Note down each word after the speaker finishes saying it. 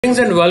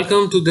Greetings and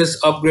welcome to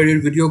this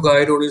upgraded video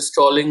guide on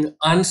installing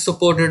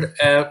unsupported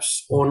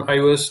apps on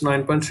iOS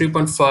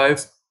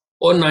 9.3.5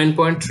 or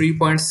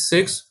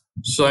 9.3.6.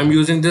 So I'm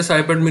using this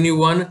iPad mini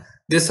 1.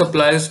 This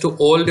applies to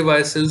all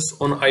devices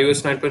on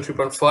iOS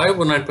 9.3.5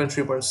 or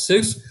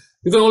 9.3.6.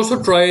 You can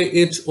also try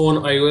it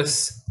on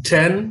iOS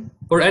 10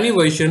 or any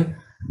version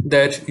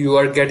that you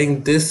are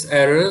getting this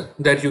error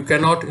that you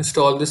cannot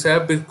install this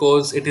app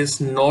because it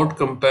is not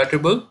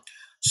compatible.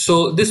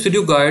 So this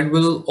video guide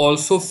will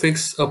also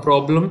fix a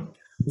problem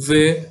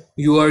where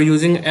you are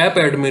using app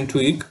admin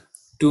tweak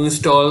to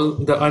install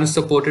the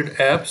unsupported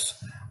apps,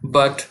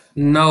 but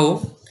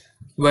now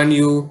when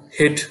you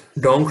hit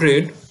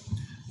downgrade,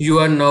 you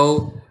are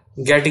now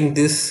getting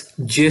this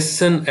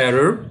JSON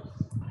error.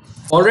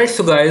 Alright,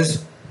 so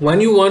guys, when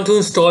you want to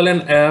install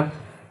an app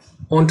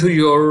onto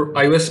your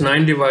iOS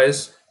 9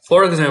 device,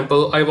 for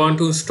example, I want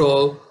to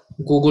install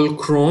Google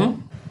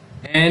Chrome,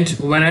 and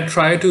when I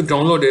try to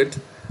download it,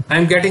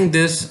 I'm getting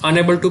this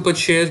unable to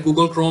purchase.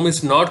 Google Chrome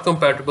is not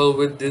compatible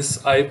with this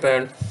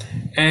iPad,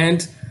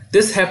 and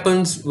this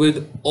happens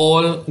with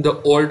all the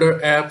older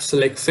apps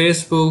like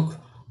Facebook,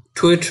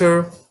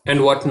 Twitter,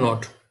 and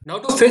whatnot. Now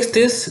to fix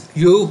this,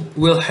 you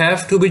will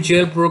have to be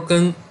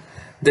jailbroken.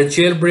 The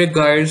jailbreak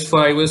guides for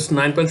iOS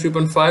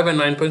 9.3.5 and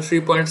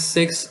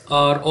 9.3.6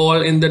 are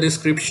all in the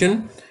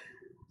description.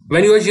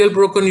 When you are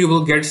jailbroken, you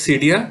will get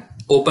Cydia.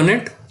 Open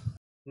it.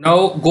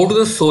 Now go to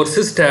the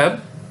sources tab,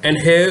 and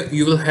here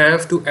you will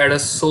have to add a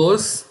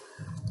source.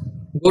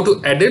 Go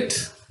to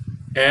edit,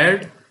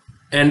 add,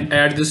 and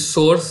add the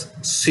source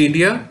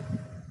Cydia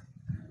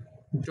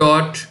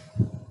dot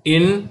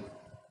invoxi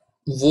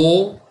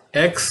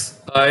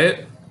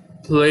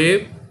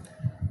play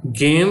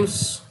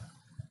games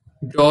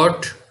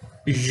dot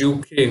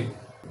uk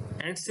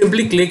and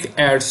simply click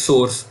add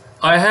source.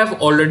 I have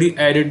already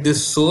added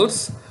this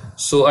source,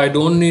 so I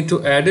don't need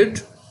to add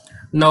it.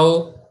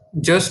 Now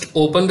just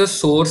open the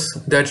source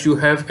that you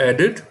have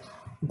added,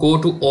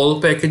 go to all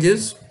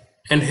packages,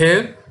 and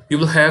here you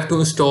will have to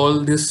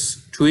install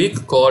this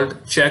tweak called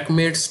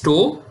Checkmate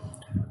Store.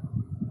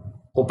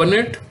 Open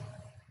it,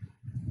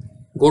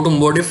 go to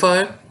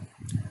modify,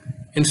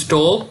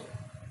 install,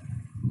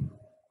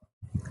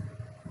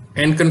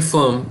 and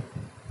confirm.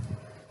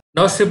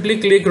 Now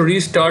simply click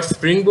restart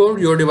Springboard.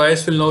 Your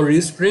device will now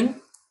respring.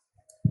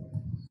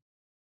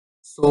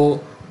 So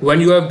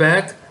when you are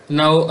back,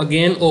 now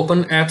again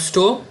open App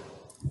Store.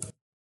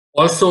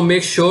 Also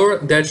make sure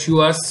that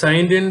you are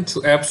signed in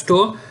to App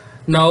Store.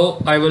 Now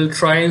I will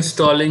try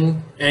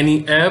installing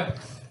any app,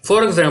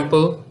 for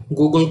example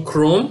Google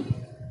Chrome.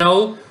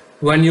 Now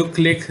when you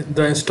click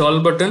the install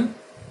button,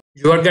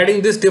 you are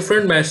getting this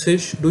different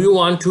message. Do you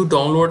want to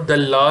download the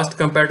last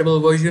compatible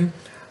version?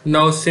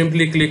 Now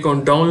simply click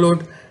on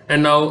download,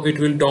 and now it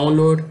will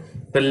download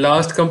the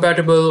last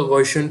compatible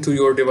version to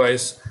your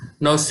device.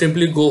 Now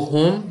simply go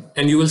home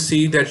and you will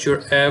see that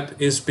your app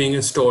is being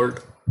installed.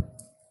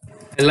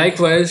 And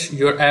likewise,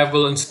 your app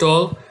will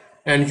install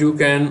and you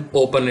can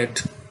open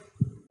it.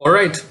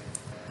 Alright,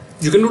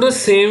 you can do the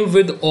same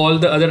with all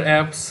the other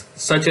apps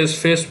such as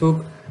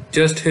Facebook.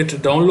 Just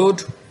hit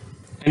download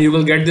and you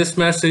will get this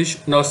message.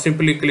 Now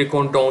simply click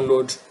on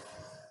download,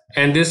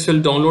 and this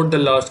will download the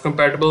last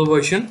compatible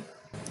version.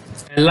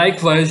 And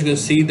likewise, you can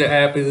see the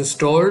app is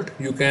installed.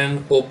 You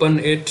can open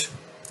it.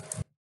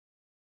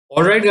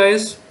 Alright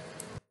guys,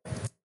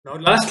 now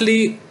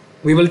lastly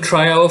we will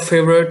try our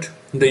favorite,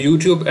 the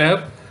YouTube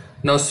app.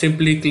 Now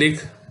simply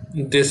click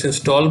this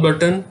install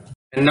button,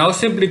 and now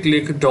simply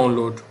click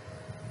download.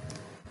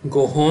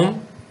 Go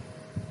home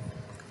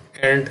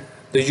and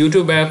the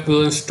YouTube app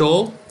will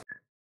install.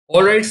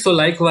 Alright, so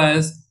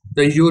likewise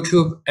the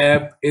YouTube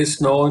app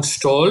is now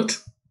installed.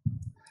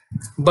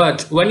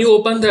 But when you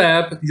open the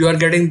app, you are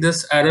getting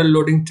this error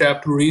loading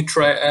tab to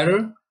retry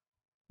error.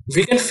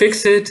 We can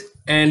fix it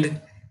and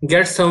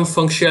get some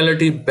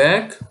functionality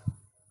back.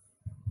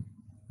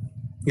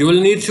 You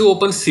will need to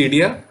open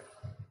Cydia.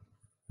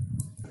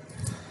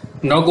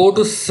 Now go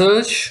to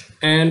search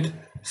and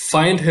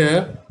find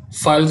here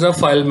files are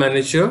file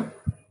manager.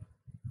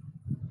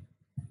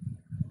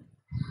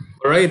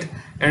 Alright,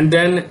 and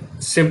then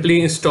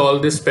simply install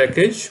this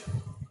package,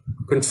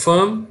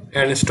 confirm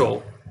and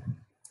install.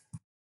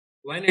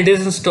 When it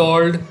is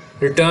installed,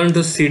 return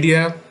to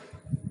Cydia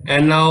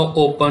and now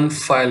open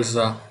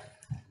filesa.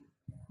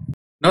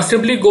 Now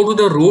simply go to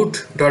the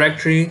root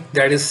directory,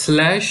 that is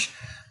slash.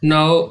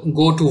 Now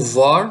go to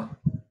var.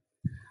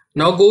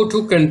 Now go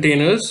to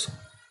containers.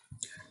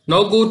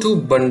 Now go to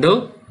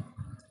bundle.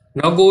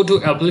 Now go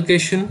to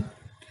application.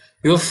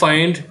 You'll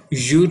find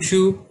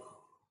YouTube.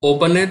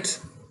 Open it.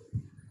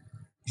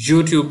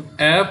 YouTube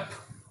app.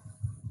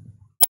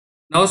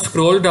 Now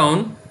scroll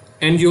down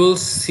and you will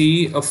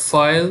see a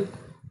file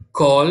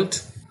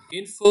called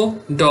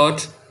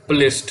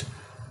info.plist.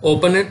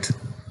 Open it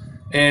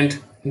and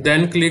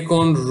then click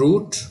on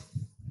root.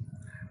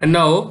 And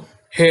now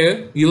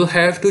here you'll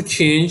have to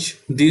change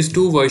these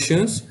two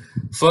versions.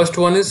 First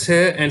one is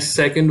here and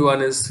second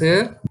one is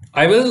here.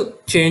 I will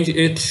change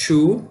it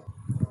to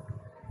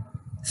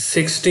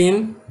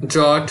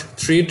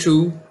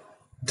 16.32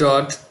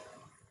 dot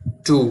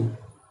 2.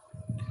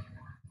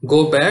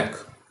 Go back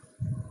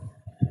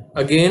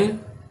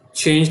again,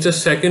 change the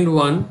second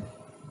one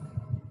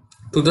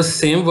to the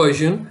same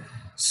version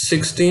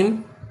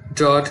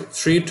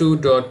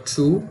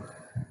 16.32.2.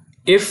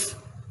 If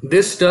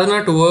this does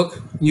not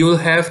work, you will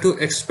have to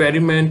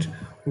experiment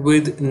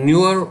with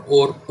newer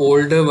or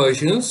older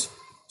versions.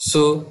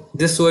 So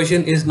this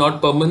version is not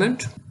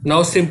permanent.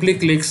 Now simply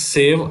click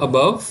save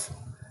above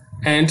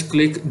and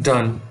click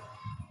done.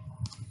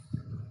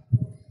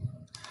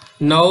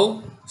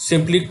 Now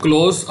simply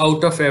close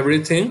out of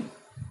everything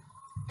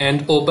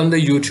and open the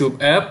YouTube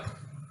app.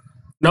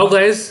 Now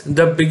guys,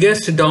 the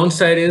biggest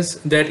downside is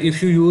that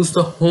if you use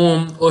the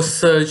home or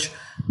search,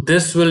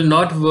 this will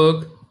not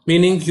work,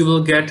 meaning you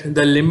will get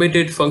the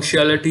limited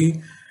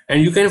functionality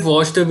and you can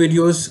watch the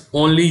videos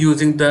only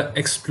using the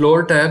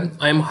explore tab.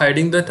 I am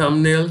hiding the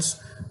thumbnails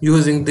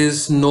using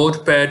this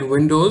notepad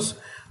windows,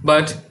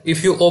 but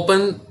if you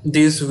open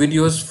these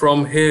videos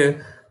from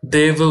here,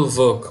 they will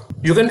work.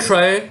 You can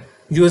try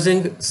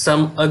using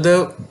some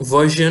other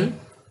version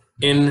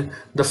in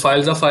the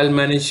file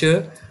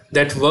manager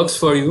that works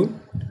for you,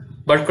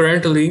 but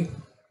currently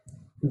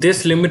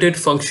this limited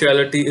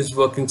functionality is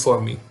working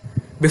for me.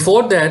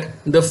 Before that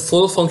the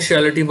full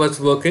functionality was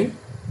working,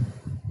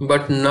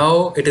 but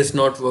now it is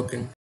not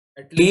working,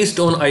 at least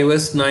on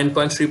iOS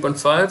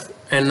 9.3.5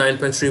 and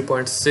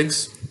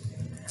 9.3.6.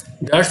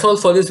 That's all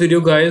for this video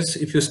guys.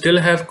 If you still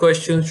have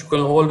questions, you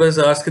can always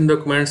ask in the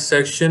comments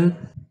section.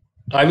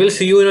 I will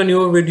see you in a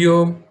new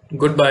video.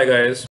 Goodbye guys.